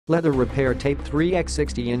Leather repair tape 3x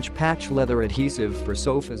 60-inch patch leather adhesive for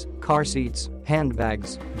sofas, car seats,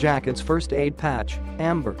 handbags, jackets. First aid patch,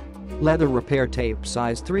 amber. Leather repair tape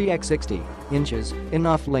size 3x 60 inches,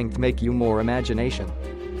 enough length make you more imagination.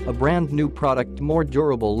 A brand new product, more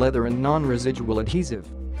durable leather and non-residual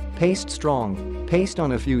adhesive. Paste strong, paste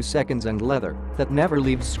on a few seconds and leather that never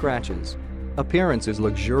leaves scratches. Appearance is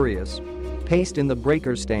luxurious. Paste in the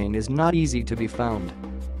breaker stain is not easy to be found.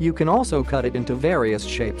 You can also cut it into various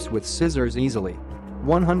shapes with scissors easily.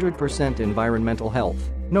 100% environmental health,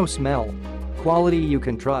 no smell. Quality you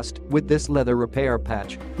can trust. With this leather repair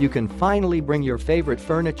patch, you can finally bring your favorite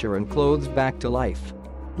furniture and clothes back to life.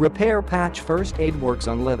 Repair patch first aid works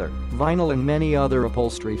on leather, vinyl and many other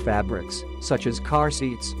upholstery fabrics, such as car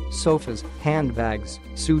seats, sofas, handbags,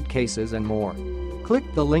 suitcases and more. Click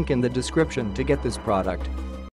the link in the description to get this product.